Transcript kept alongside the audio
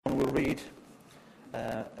read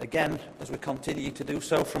again, as we continue to do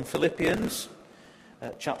so, from Philippians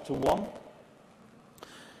chapter 1,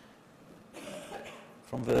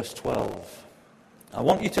 from verse 12. I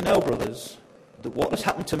want you to know, brothers, that what has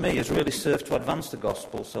happened to me has really served to advance the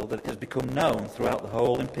gospel so that it has become known throughout the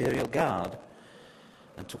whole imperial guard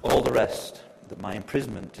and to all the rest that my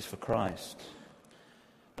imprisonment is for Christ.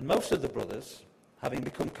 And most of the brothers, having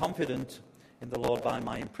become confident in the Lord by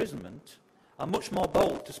my imprisonment, are much more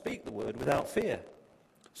bold to speak the word without fear.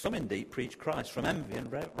 Some indeed preach Christ from envy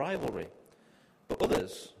and rivalry, but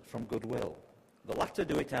others from goodwill. The latter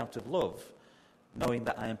do it out of love, knowing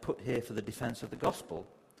that I am put here for the defense of the gospel.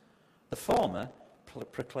 The former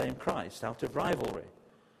proclaim Christ out of rivalry,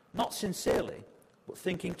 not sincerely, but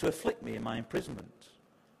thinking to afflict me in my imprisonment.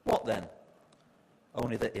 What then?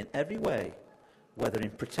 Only that in every way, whether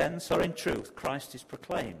in pretense or in truth, Christ is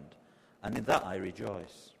proclaimed, and in that I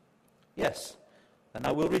rejoice. Yes, and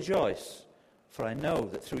I will rejoice, for I know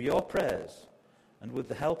that through your prayers, and with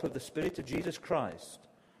the help of the Spirit of Jesus Christ,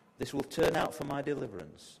 this will turn out for my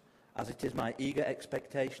deliverance, as it is my eager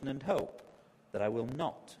expectation and hope that I will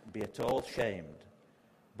not be at all shamed,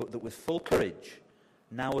 but that with full courage,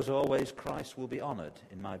 now as always, Christ will be honoured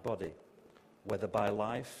in my body, whether by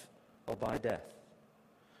life or by death.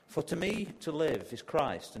 For to me to live is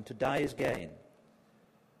Christ, and to die is gain.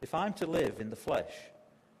 If I am to live in the flesh,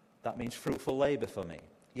 that means fruitful labour for me.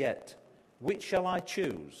 Yet, which shall I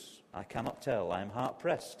choose? I cannot tell. I am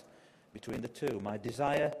hard-pressed between the two. My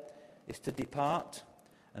desire is to depart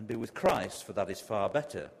and be with Christ, for that is far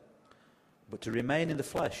better. But to remain in the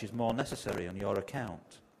flesh is more necessary on your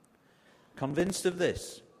account. Convinced of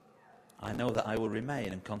this, I know that I will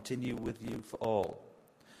remain and continue with you for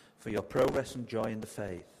your progress and joy in the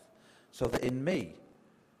faith, so that in me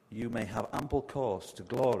you may have ample cause to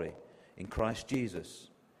glory in Christ Jesus,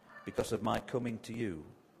 because of my coming to you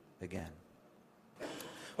again.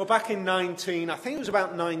 Well, back in I think it was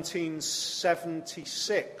about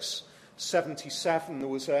 1976, 77, there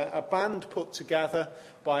was a band put together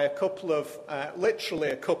by literally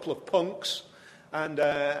a couple of punks, and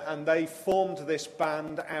they formed this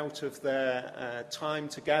band out of their time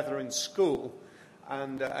together in school,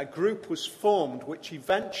 and a group was formed which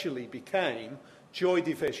eventually became Joy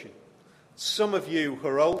Division. Some of you who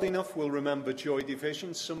are old enough will remember Joy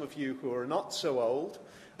Division. Some of you who are not so old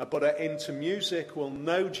but are into music will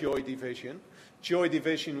know Joy Division. Joy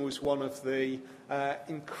Division was one of the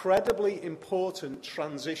incredibly important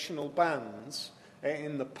transitional bands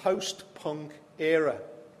in the post-punk era.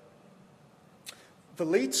 The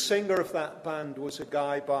lead singer of that band was a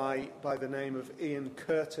guy by the name of Ian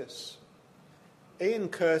Curtis. Ian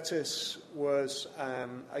Curtis was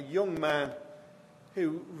a young man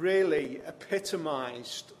who really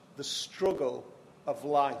epitomised the struggle of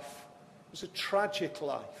life. It was a tragic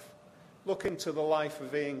life. Look into the life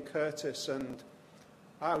of Ian Curtis, and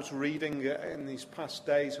I was reading in these past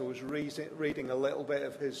days, I was reading a little bit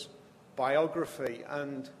of his biography,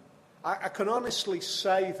 and I can honestly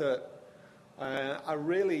say that I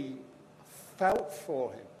really felt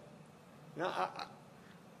for him. You know,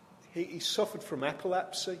 he suffered from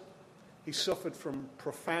epilepsy. He suffered from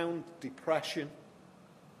profound depression.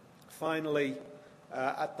 Finally,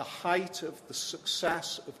 at the height of the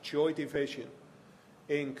success of Joy Division,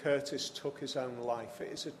 Ian Curtis took his own life.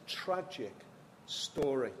 It is a tragic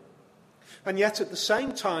story. And yet at the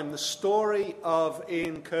same time, the story of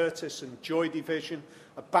Ian Curtis and Joy Division,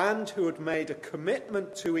 a band who had made a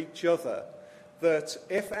commitment to each other that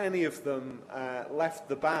if any of them left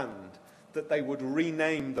the band, that they would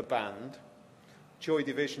rename the band. Joy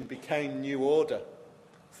Division became New Order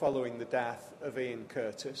following the death of Ian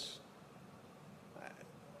Curtis.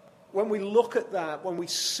 When we look at that, when we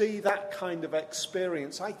see that kind of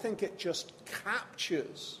experience, I think it just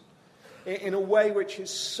captures, in a way which is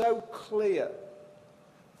so clear,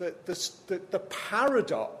 that the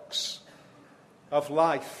paradox of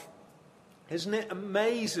life. Isn't it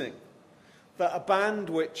amazing that a band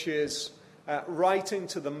which is right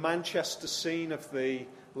into the Manchester scene of the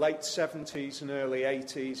late 70s and early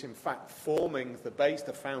 80s, in fact forming the base,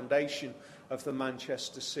 the foundation of the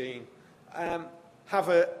Manchester scene, have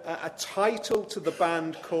a title to the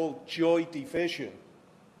band called Joy Division,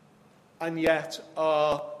 and yet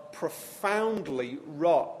are profoundly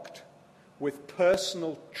rocked with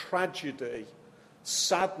personal tragedy,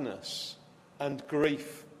 sadness, and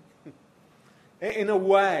grief. In a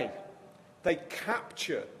way, they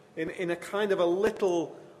capture, in a kind of a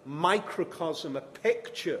little microcosm, a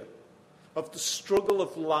picture of the struggle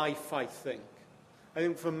of life, I think. I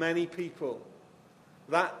think for many people,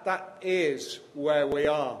 that is where we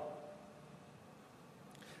are.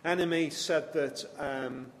 Enemy said that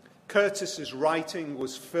Curtis's writing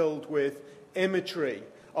was filled with imagery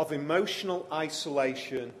of emotional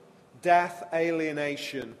isolation, death,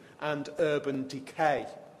 alienation, and urban decay.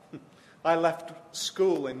 I left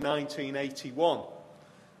school in 1981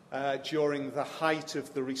 during the height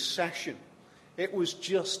of the recession. It was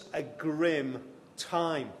just a grim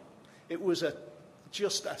time. It was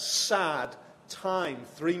just a sad time.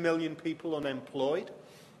 3 million people unemployed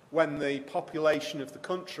when the population of the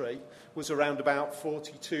country was around about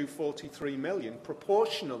 42, 43 million.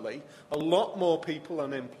 Proportionally, a lot more people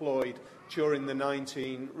unemployed during the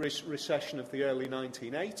recession of the early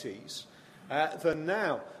 1980s than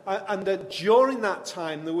now. And during that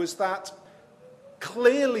time, there was that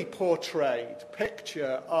clearly portrayed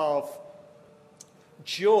picture of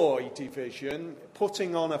joy division,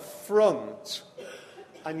 putting on a front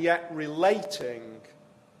and yet relating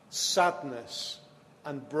sadness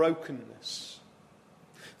and brokenness.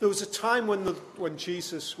 There was a time when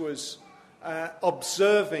Jesus was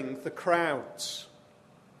observing the crowds.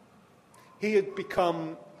 He had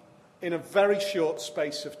become, in a very short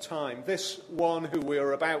space of time, this one who we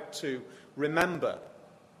are about to remember,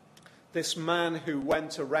 this man who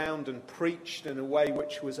went around and preached in a way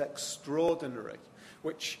which was extraordinary,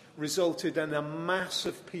 which resulted in a mass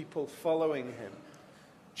of people following him.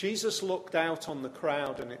 Jesus looked out on the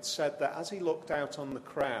crowd, and it said that as he looked out on the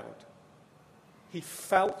crowd, he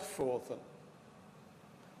felt for them.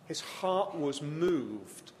 His heart was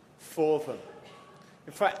moved for them.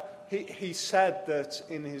 In fact, he said that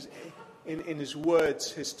in his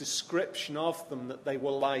words, his description of them, that they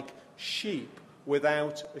were like sheep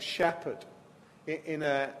without a shepherd. In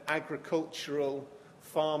an agricultural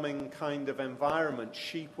farming kind of environment,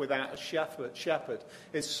 sheep without a shepherd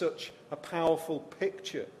is such a powerful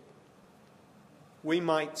picture. We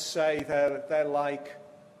might say they're like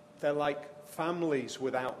families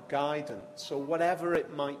without guidance, or whatever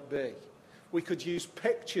it might be. We could use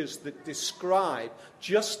pictures that describe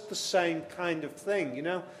just the same kind of thing. You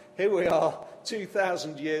know, here we are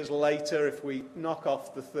 2,000 years later. If we knock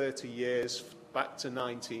off the 30 years back to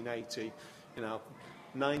 1980,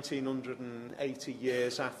 1980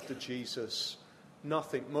 years after Jesus,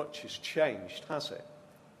 nothing much has changed, has it?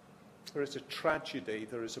 There is a tragedy,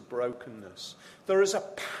 there is a brokenness. There is a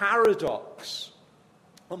paradox.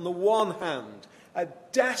 On the one hand, a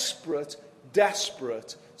desperate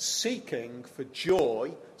seeking for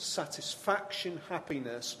joy, satisfaction,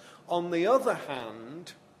 happiness. On the other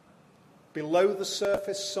hand, below the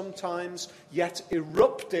surface sometimes, yet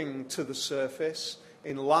erupting to the surface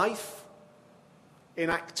in life, in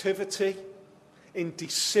activity, in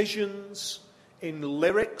decisions, in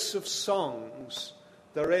lyrics of songs,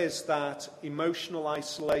 there is that emotional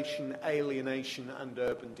isolation, alienation, and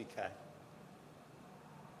urban decay.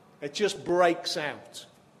 It just breaks out.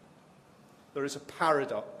 There is a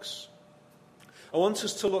paradox. I want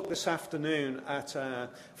us to look this afternoon at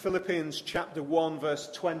Philippians chapter 1,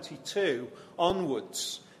 verse 22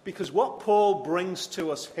 onwards, because what Paul brings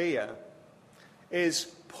to us here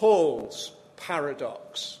is Paul's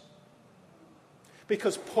paradox.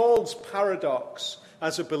 Because Paul's paradox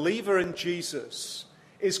as a believer in Jesus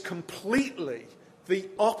is completely the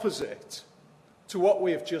opposite to what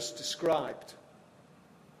we have just described.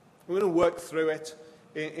 We're going to work through it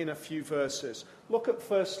in a few verses. Look at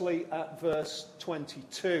firstly at verse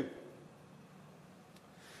 22.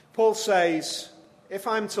 Paul says, if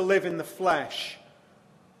I'm to live in the flesh,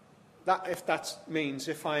 that means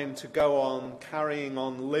if I am to go on carrying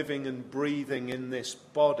on living and breathing in this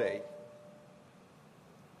body,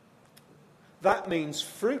 that means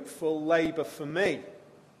fruitful labour for me.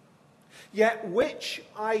 Yet which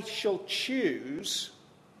I shall choose,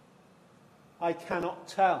 I cannot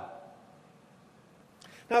tell.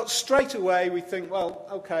 Now, straight away we think, well,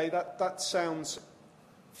 okay, that sounds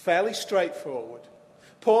fairly straightforward.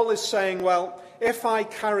 Paul is saying, well, if I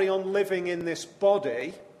carry on living in this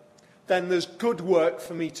body, then there's good work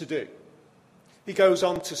for me to do. He goes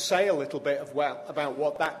on to say a little bit about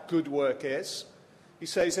what that good work is. He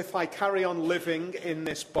says, if I carry on living in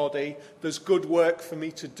this body, there's good work for me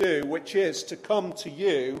to do, which is to come to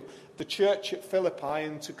you, the church at Philippi,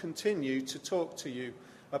 and to continue to talk to you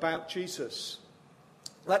about Jesus.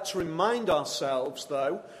 Let's remind ourselves,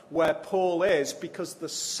 though, where Paul is, because the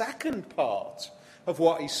second part of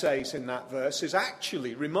what he says in that verse is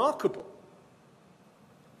actually remarkable.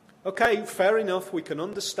 Okay, fair enough, we can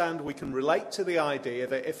understand, we can relate to the idea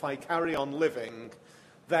that if I carry on living,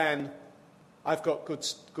 then I've got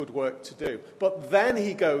good work to do. But then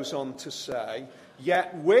he goes on to say,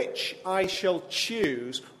 yet which I shall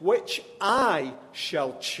choose,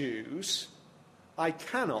 I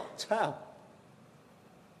cannot tell.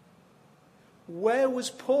 where was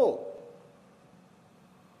Paul?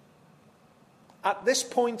 At this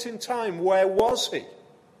point in time, where was he?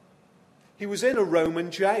 He was in a Roman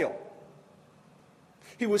jail.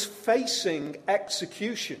 He was facing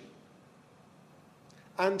execution.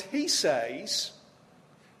 And he says,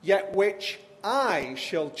 "Yet which I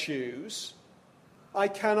shall choose, I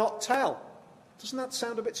cannot tell." Doesn't that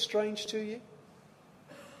sound a bit strange to you?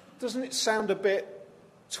 Doesn't it sound a bit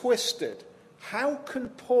twisted? How can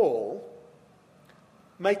Paul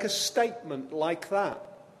make a statement like that?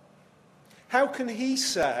 How can he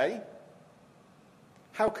say,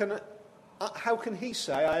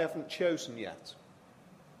 I haven't chosen yet?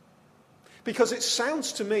 Because it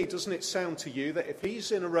sounds to me, doesn't it sound to you, that if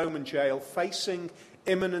he's in a Roman jail facing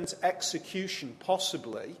imminent execution,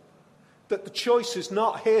 possibly, that the choice is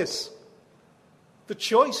not his. The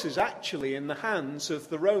choice is actually in the hands of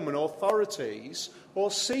the Roman authorities or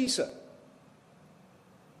Caesar.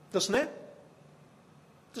 Doesn't it?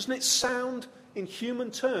 Doesn't it sound in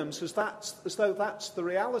human terms as though that's the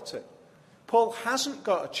reality? Paul hasn't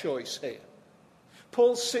got a choice here.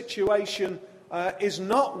 Paul's situation is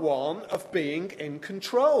not one of being in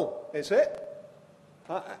control, is it?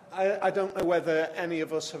 I don't know whether any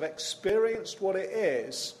of us have experienced what it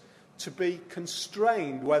is to be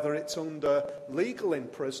constrained, whether it's under legal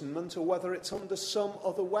imprisonment or whether it's under some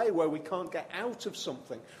other way where we can't get out of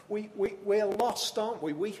something. We're lost, aren't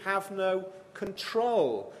we? We have no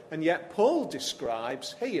control. And yet Paul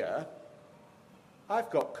describes here, I've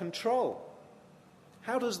got control.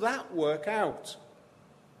 How does that work out?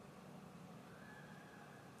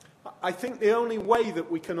 I think the only way that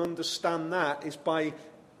we can understand that is by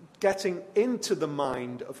getting into the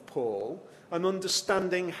mind of Paul and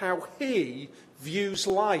understanding how he views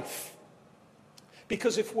life.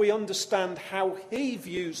 Because if we understand how he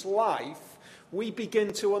views life, we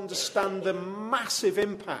begin to understand the massive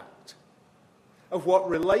impact of what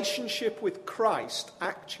relationship with Christ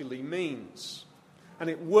actually means. And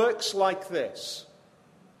it works like this.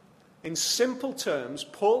 In simple terms,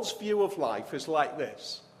 Paul's view of life is like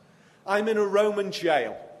this. I'm in a Roman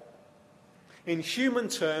jail. In human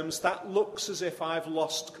terms, that looks as if I've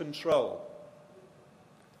lost control.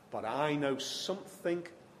 But I know something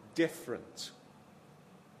different.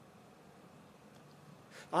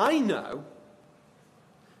 I know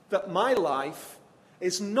that my life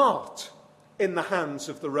is not in the hands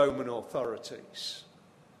of the Roman authorities.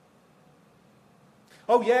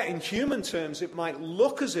 Oh yeah, in human terms it might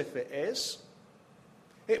look as if it is.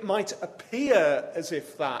 It might appear as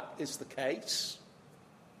if that is the case.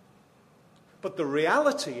 But the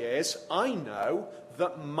reality is, I know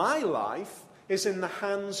that my life is in the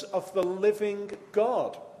hands of the living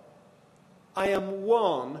God. I am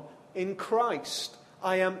one in Christ.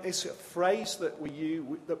 It's a phrase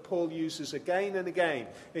that Paul uses again and again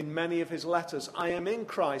in many of his letters. I am in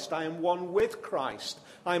Christ. I am one with Christ.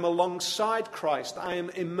 I am alongside Christ. I am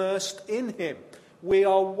immersed in him. We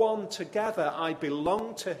are one together. I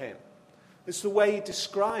belong to him. It's the way he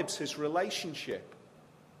describes his relationship.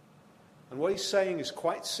 And what he's saying is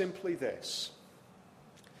quite simply this.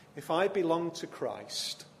 If I belong to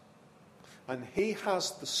Christ, and he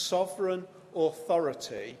has the sovereign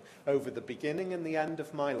authority over the beginning and the end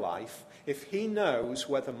of my life, if he knows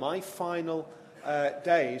whether my final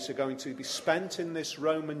days are going to be spent in this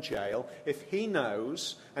Roman jail, if he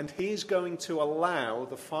knows, and he's going to allow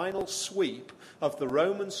the final sweep of the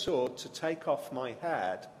Roman sword to take off my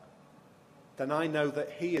head, then I know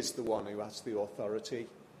that he is the one who has the authority.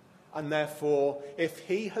 And therefore, if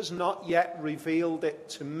he has not yet revealed it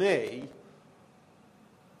to me,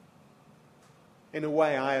 in a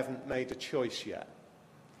way I haven't made a choice yet.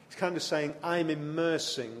 He's kind of saying, I'm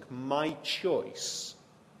immersing my choice,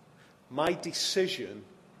 my decision,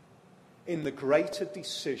 in the greater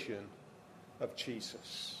decision of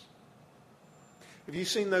Jesus. Have you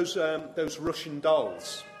seen those Russian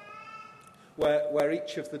dolls? Where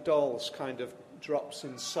each of the dolls kind of drops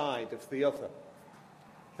inside of the other.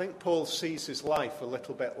 I think Paul sees his life a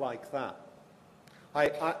little bit like that.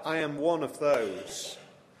 I am one of those,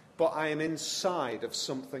 but I am inside of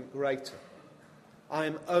something greater. I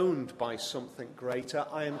am owned by something greater.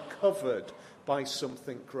 I am covered by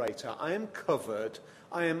something greater. I am covered.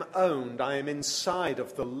 I am owned. I am inside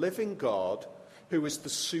of the living God who is the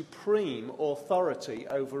supreme authority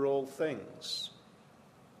over all things.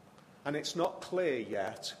 And it's not clear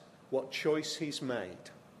yet what choice he's made.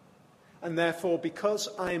 And therefore, because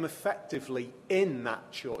I am effectively in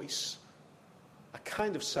that choice, I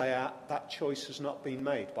kind of say that choice has not been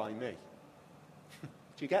made by me.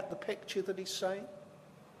 Do you get the picture that he's saying?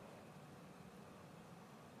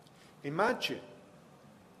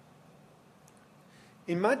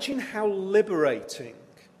 Imagine how liberating,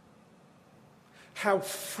 how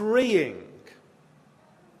freeing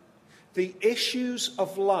the issues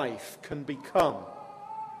of life can become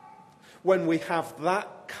when we have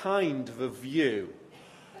that kind of a view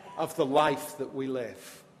of the life that we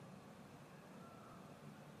live.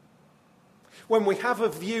 When we have a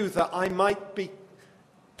view that I might be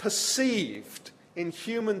perceived in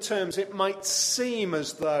human terms, it might seem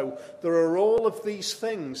as though there are all of these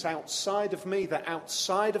things outside of me, that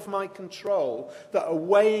outside of my control, that are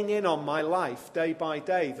weighing in on my life day by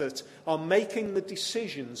day, that are making the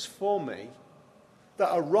decisions for me, that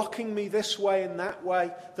are rocking me this way and that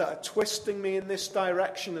way, that are twisting me in this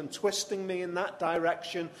direction and twisting me in that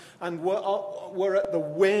direction, and we're at the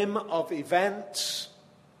whim of events.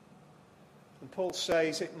 And Paul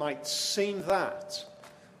says it might seem that,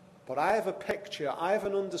 but I have a picture, I have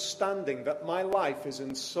an understanding that my life is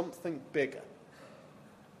in something bigger.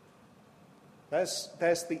 There's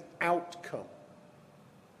the outcome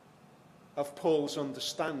of Paul's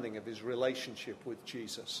understanding of his relationship with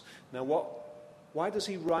Jesus. Now why does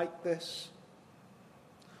he write this?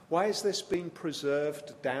 Why has this been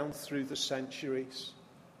preserved down through the centuries?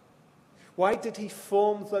 Why did he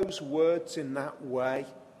form those words in that way?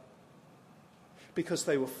 Because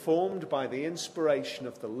they were formed by the inspiration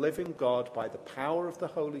of the living God, by the power of the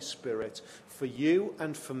Holy Spirit, for you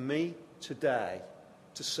and for me today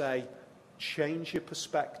to say, change your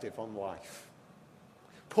perspective on life.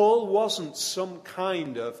 Paul wasn't some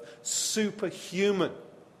kind of superhuman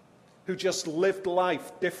who just lived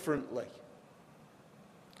life differently.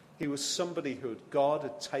 He was somebody who God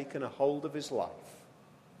had taken a hold of his life,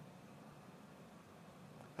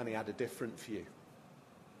 and he had a different view.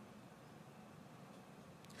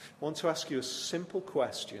 I want to ask you a simple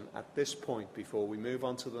question at this point before we move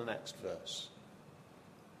on to the next verse.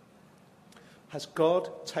 Has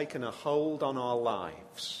God taken a hold on our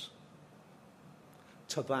lives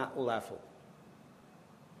to that level?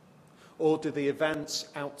 Or do the events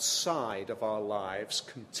outside of our lives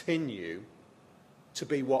continue to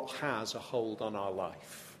be what has a hold on our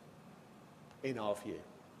life? In our view,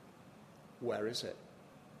 where is it?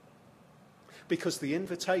 Because the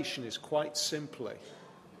invitation is quite simply,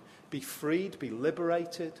 be freed, be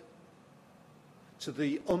liberated to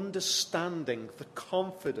the understanding, the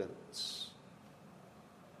confidence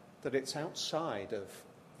that it's outside of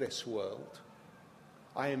this world.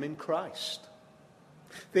 I am in Christ.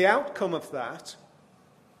 The outcome of that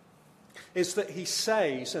is that he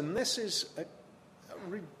says, and this is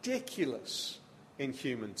ridiculous in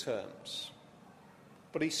human terms,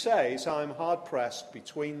 but he says, I'm hard-pressed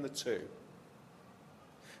between the two.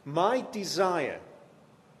 My desire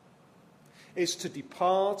is to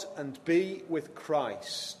depart and be with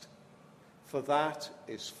Christ, for that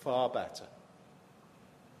is far better.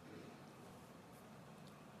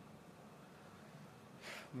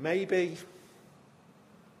 Maybe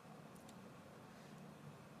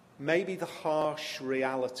the harsh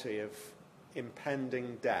reality of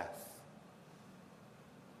impending death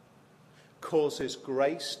causes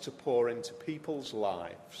grace to pour into people's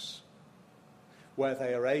lives where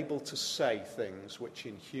they are able to say things which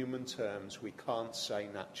in human terms we can't say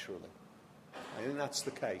naturally. I think that's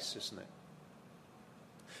the case, isn't it?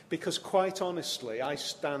 Because quite honestly, I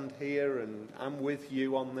stand here and I'm with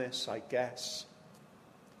you on this, I guess.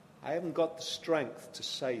 I haven't got the strength to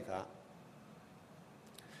say that.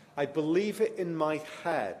 I believe it in my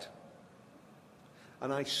head,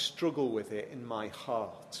 and I struggle with it in my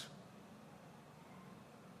heart.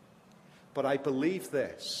 But I believe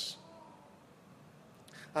this,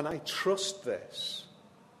 and I trust this,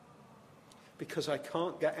 because I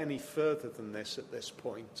can't get any further than this at this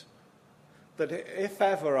point, that if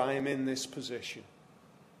ever I am in this position,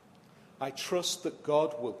 I trust that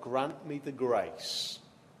God will grant me the grace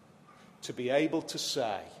to be able to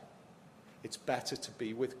say, it's better to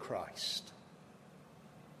be with Christ.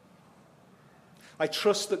 I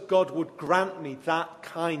trust that God would grant me that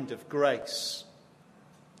kind of grace.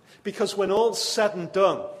 Because when all's said and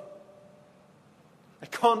done, I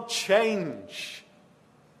can't change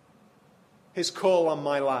his call on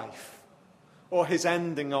my life or his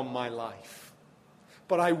ending on my life.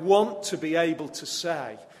 But I want to be able to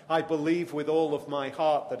say, I believe with all of my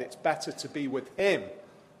heart that it's better to be with him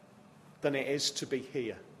than it is to be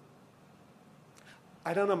here.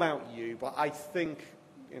 I don't know about you, but I think,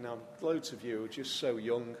 loads of you are just so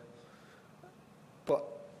young. But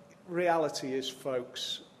reality is,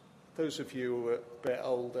 folks, those of you who are a bit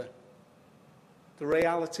older, the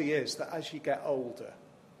reality is that as you get older,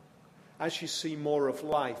 as you see more of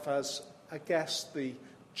life, as, I guess, the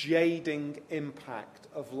jading impact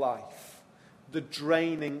of life the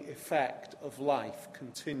draining effect of life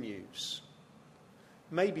continues,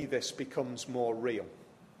 maybe this becomes more real.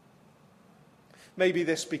 Maybe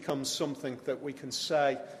this becomes something that we can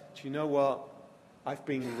say, do you know what? I've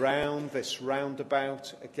been round this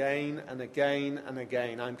roundabout again and again and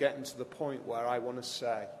again. I'm getting to the point where I want to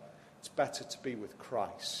say, it's better to be with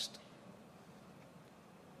Christ.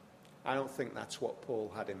 I don't think that's what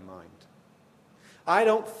Paul had in mind. I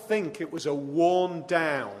don't think it was a worn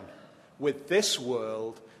down with this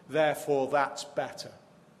world, therefore that's better.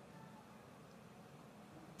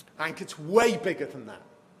 I think it's way bigger than that.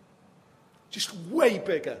 Just way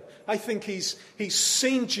bigger. I think he's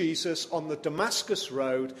seen Jesus on the Damascus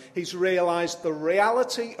road. He's realized the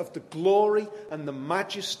reality of the glory and the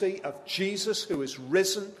majesty of Jesus who is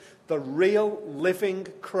risen, the real living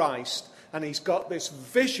Christ. And he's got this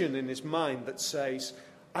vision in his mind that says,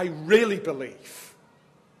 I really believe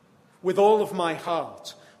with all of my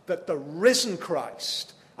heart that the risen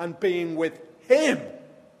Christ and being with him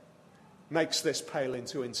makes this pale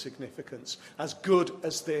into insignificance, as good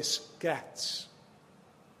as this gets.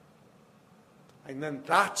 And then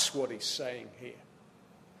that's what he's saying here.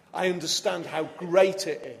 I understand how great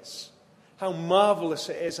it is, how marvelous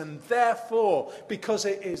it is, and therefore, because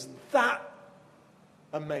it is that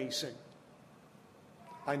amazing,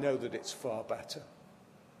 I know that it's far better.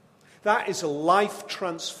 That is a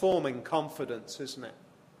life-transforming confidence, isn't it?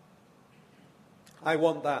 I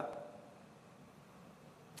want that.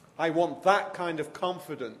 I want that kind of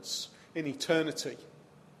confidence in eternity.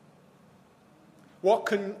 What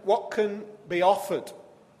can be offered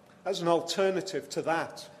as an alternative to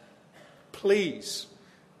that? Please,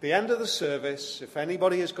 at the end of the service, if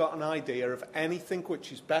anybody has got an idea of anything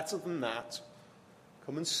which is better than that,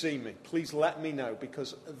 come and see me. Please let me know,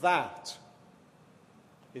 because that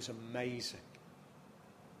is amazing.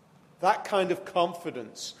 That kind of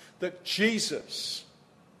confidence that Jesus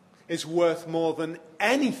is worth more than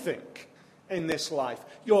anything in this life.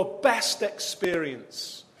 Your best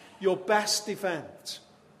experience, your best event,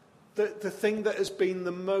 the thing that has been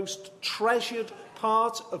the most treasured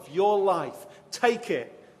part of your life. Take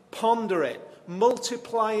it, ponder it,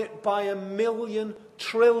 multiply it by 1,000,000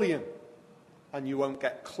 trillion, and you won't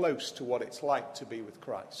get close to what it's like to be with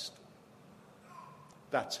Christ.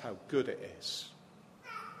 That's how good it is.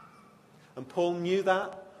 And Paul knew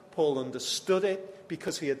that. Paul understood it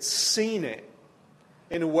because he had seen it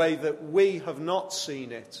in a way that we have not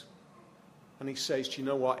seen it. And he says, do you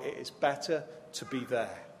know what? It is better to be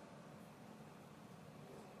there.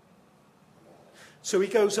 So he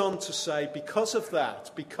goes on to say, because of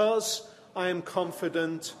that, because I am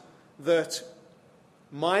confident that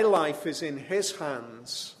my life is in his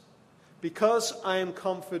hands, because I am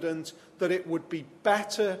confident that it would be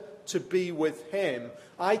better to be with him,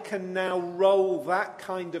 I can now roll that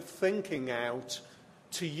kind of thinking out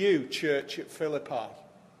to you, church at Philippi.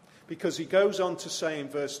 Because he goes on to say in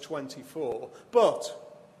verse 24,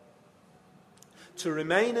 but to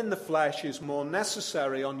remain in the flesh is more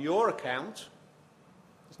necessary on your account.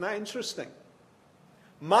 Isn't that interesting?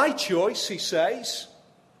 My choice, he says,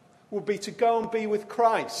 would be to go and be with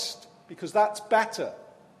Christ, because that's better.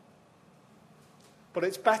 But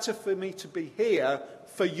it's better for me to be here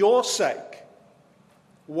for your sake.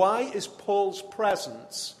 Why is Paul's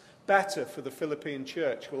presence better for the Philippian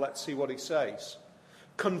church? Well, let's see what he says.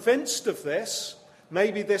 Convinced of this,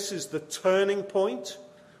 maybe this is the turning point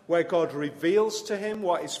where God reveals to him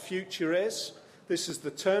what his future is. This is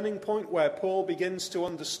the turning point where Paul begins to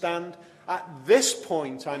understand, at this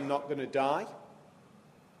point I'm not going to die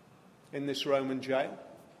in this Roman jail.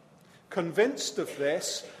 Convinced of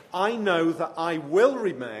this, I know that I will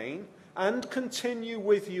remain and continue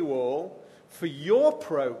with you all for your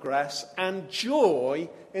progress and joy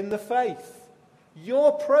in the faith.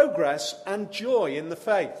 Your progress and joy in the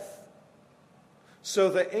faith. So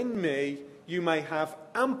that in me you may have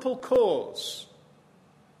ample cause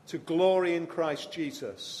to glory in Christ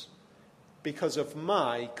Jesus because of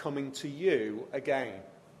my coming to you again.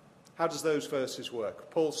 How does those verses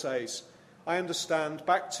work? Paul says, I understand,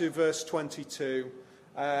 back to verse 22,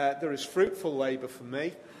 there is fruitful labour for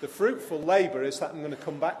me. The fruitful labour is that I'm going to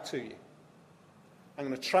come back to you. I'm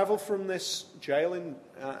going to travel from this jail and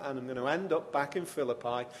I'm going to end up back in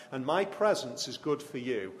Philippi, and my presence is good for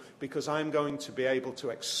you because I'm going to be able to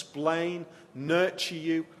explain, nurture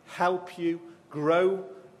you, help you, grow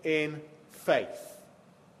in faith.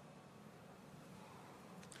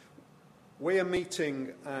 We are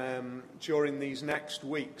meeting during these next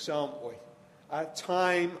weeks, aren't we? A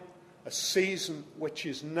time, a season which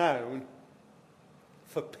is known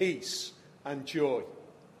for peace and joy.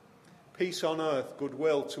 Peace on earth,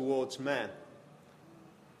 goodwill towards men.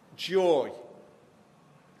 Joy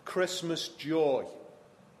Christmas joy.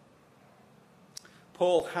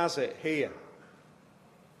 Paul has it here.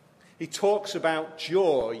 He talks about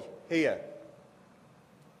joy here.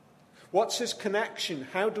 What's his connection?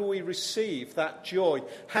 How do we receive that joy?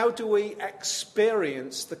 How do we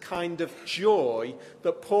experience the kind of joy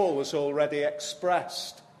that Paul has already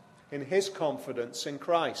expressed in his confidence in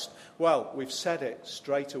Christ? Well, we've said it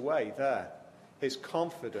straight away there. His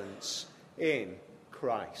confidence in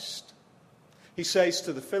Christ. He says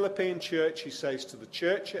to the Philippian church, he says to the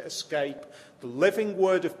church at Escape, the living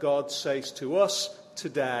word of God says to us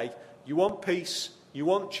today, you want peace, you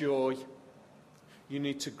want joy, you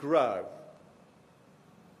need to grow.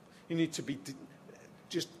 You need to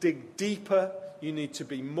just dig deeper. You need to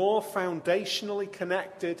be more foundationally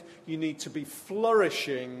connected. You need to be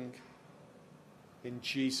flourishing in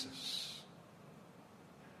Jesus.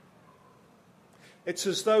 It's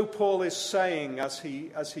as though Paul is saying, as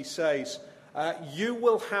he says, you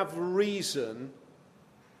will have reason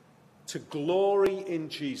to glory in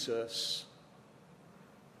Jesus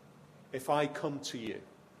if I come to you.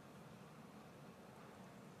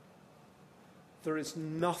 There is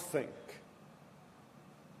nothing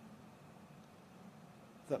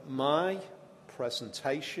that my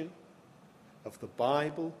presentation of the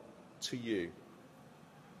Bible to you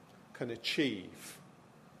can achieve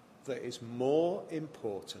that is more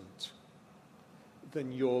important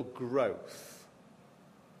than your growth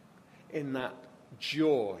in that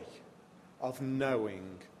joy of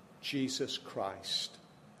knowing Jesus Christ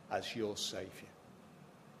as your Saviour.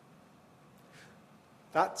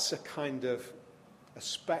 That's a kind of a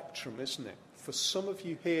spectrum, isn't it? For some of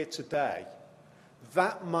you here today,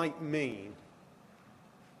 that might mean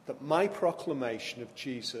that my proclamation of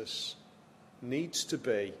Jesus needs to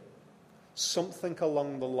be something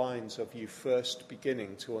along the lines of you first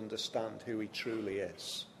beginning to understand who he truly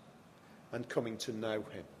is and coming to know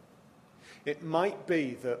him. It might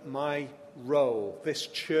be that my role, this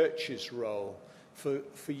church's role,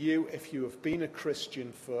 for you, if you have been a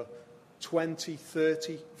Christian for 20,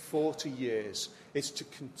 30, 40 years, is to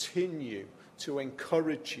continue to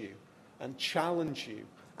encourage you and challenge you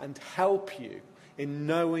and help you in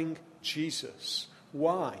knowing Jesus.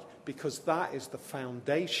 Why? Because that is the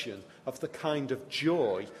foundation of the kind of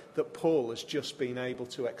joy that Paul has just been able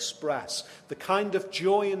to express. The kind of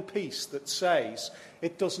joy and peace that says,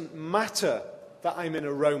 it doesn't matter that I'm in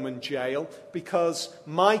a Roman jail, because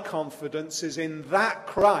my confidence is in that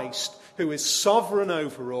Christ who is sovereign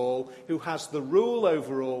over all, who has the rule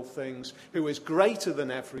over all things, who is greater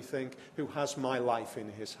than everything, who has my life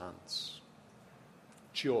in his hands.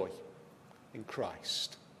 Joy in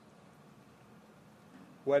Christ.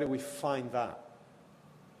 Where do we find that?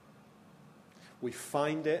 We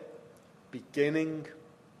find it beginning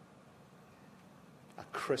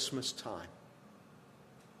at Christmas time.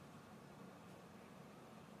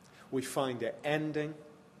 We find it ending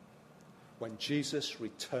when Jesus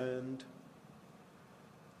returned,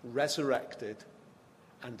 resurrected,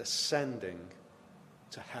 and ascending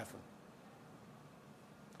to heaven.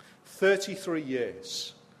 33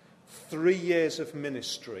 years, 3 years of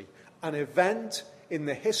ministry, an event in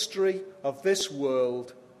the history of this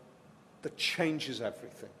world that changes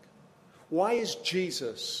everything. Why is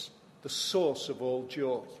Jesus the source of all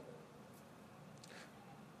joy?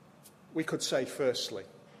 We could say, firstly,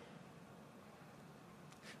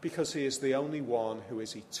 because he is the only one who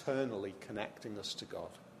is eternally connecting us to God.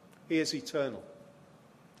 He is eternal.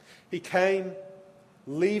 He came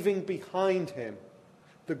leaving behind him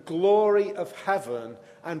the glory of heaven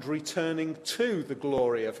and returning to the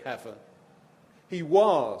glory of heaven. He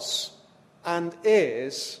was and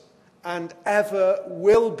is and ever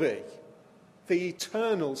will be the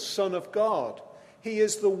eternal Son of God. He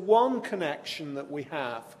is the one connection that we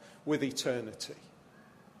have with eternity.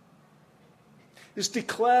 It's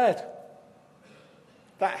declared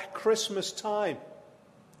that at Christmas time,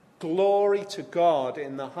 glory to God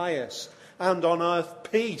in the highest, and on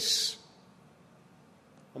earth peace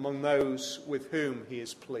among those with whom he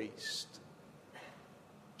is pleased.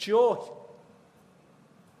 Joy.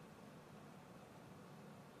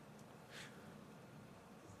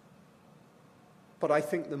 But I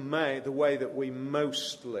think the way that we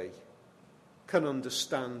mostly can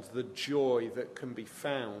understand the joy that can be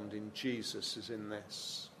found in Jesus is in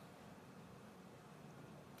this.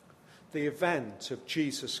 The event of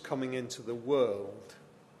Jesus coming into the world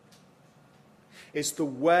is the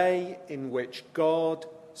way in which God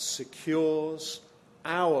secures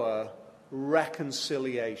our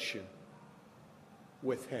reconciliation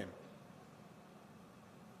with him.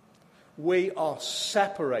 We are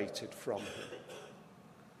separated from him.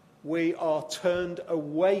 We are turned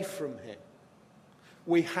away from him.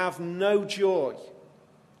 we have no joy,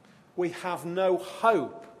 we have no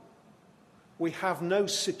hope, we have no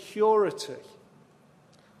security,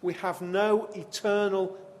 we have no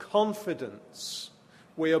eternal confidence.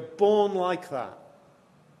 We are born like that.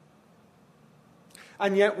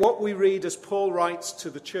 And yet what we read as Paul writes to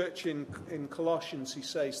the church in Colossians, he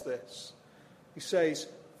says this. He says,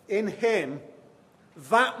 in him,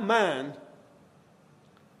 that man,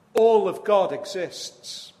 all of God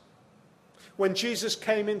exists. When Jesus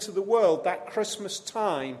came into the world that Christmas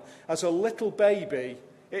time as a little baby,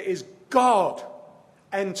 it is God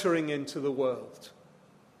entering into the world.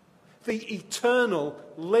 The eternal,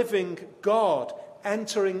 living God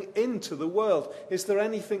entering into the world. Is there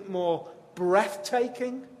anything more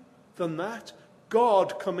breathtaking than that?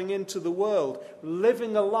 God coming into the world,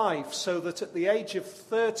 living a life so that at the age of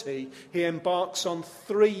 30, he embarks on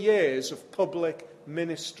 3 years of public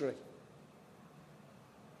ministry.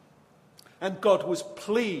 And God was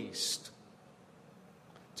pleased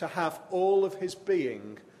to have all of his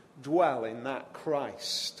being dwell in that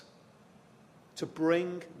Christ, to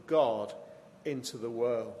bring God into the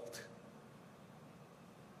world.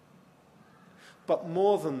 But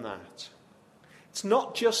more than that, it's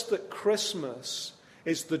not just that Christmas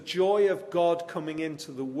is the joy of God coming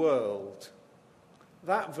into the world.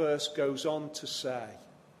 That verse goes on to say,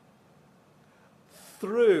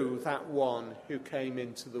 through that one who came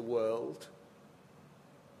into the world,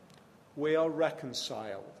 we are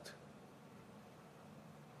reconciled.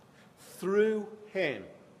 Through him.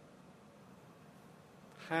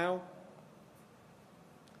 How?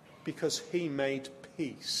 Because he made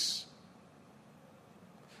peace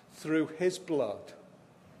through his blood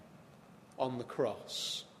on the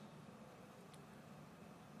cross.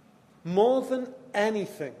 More than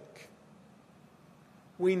anything,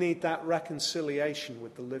 we need that reconciliation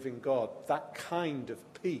with the living God, that kind of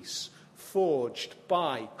peace forged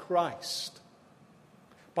by Christ,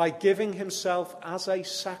 by giving himself as a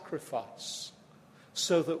sacrifice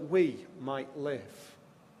so that we might live.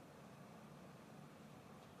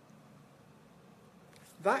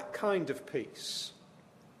 That kind of peace,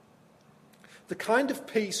 the kind of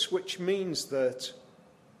peace which means that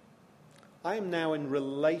I am now in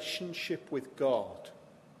relationship with God,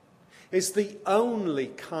 is the only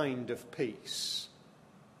kind of peace,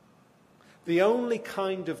 the only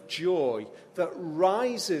kind of joy that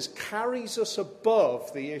rises, carries us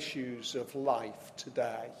above the issues of life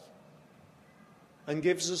today and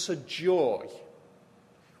gives us a joy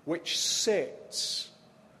which sits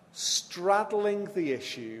straddling the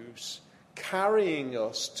issues, carrying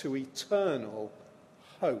us to eternal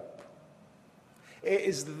hope. It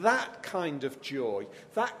is that kind of joy,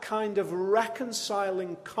 that kind of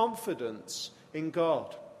reconciling confidence in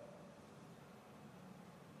God,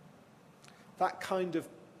 that kind of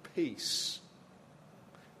peace.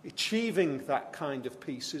 Achieving that kind of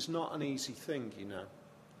peace is not an easy thing, you know.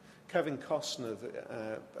 Kevin Costner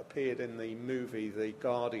appeared in the movie The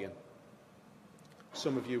Guardian.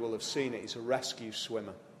 Some of you will have seen it. He's a rescue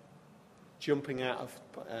swimmer, jumping out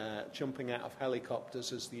of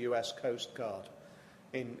helicopters as the US Coast Guard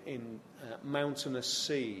in mountainous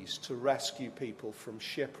seas to rescue people from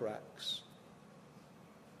shipwrecks.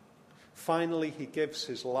 Finally, he gives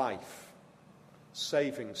his life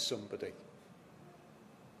saving somebody.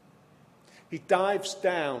 He dives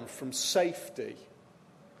down from safety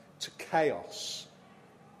to chaos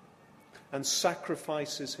and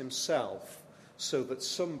sacrifices himself so that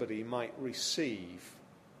somebody might receive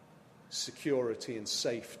security and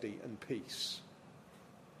safety and peace.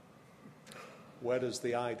 Where does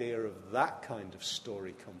the idea of that kind of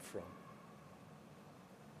story come from?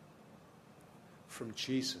 From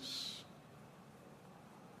Jesus,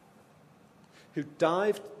 who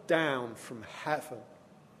dived down from heaven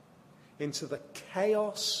into the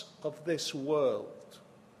chaos of this world,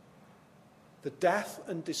 the death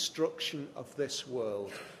and destruction of this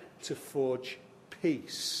world, to forge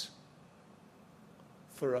peace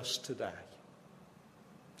for us today.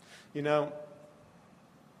 You know,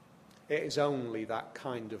 it is only that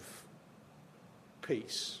kind of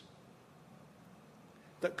peace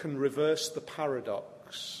that can reverse the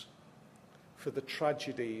paradox for the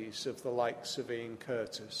tragedies of the likes of Ian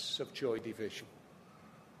Curtis, of Joy Division.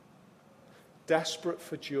 Desperate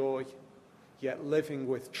for joy, yet living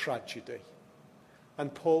with tragedy.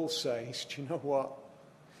 And Paul says, do you know what?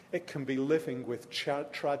 It can be living with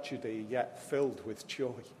tragedy, yet filled with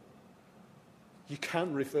joy. You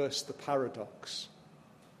can reverse the paradox.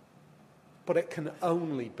 But it can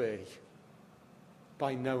only be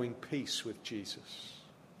by knowing peace with Jesus.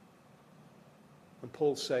 And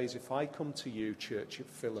Paul says, if I come to you, church at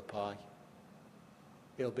Philippi,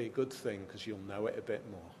 it'll be a good thing because you'll know it a bit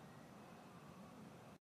more.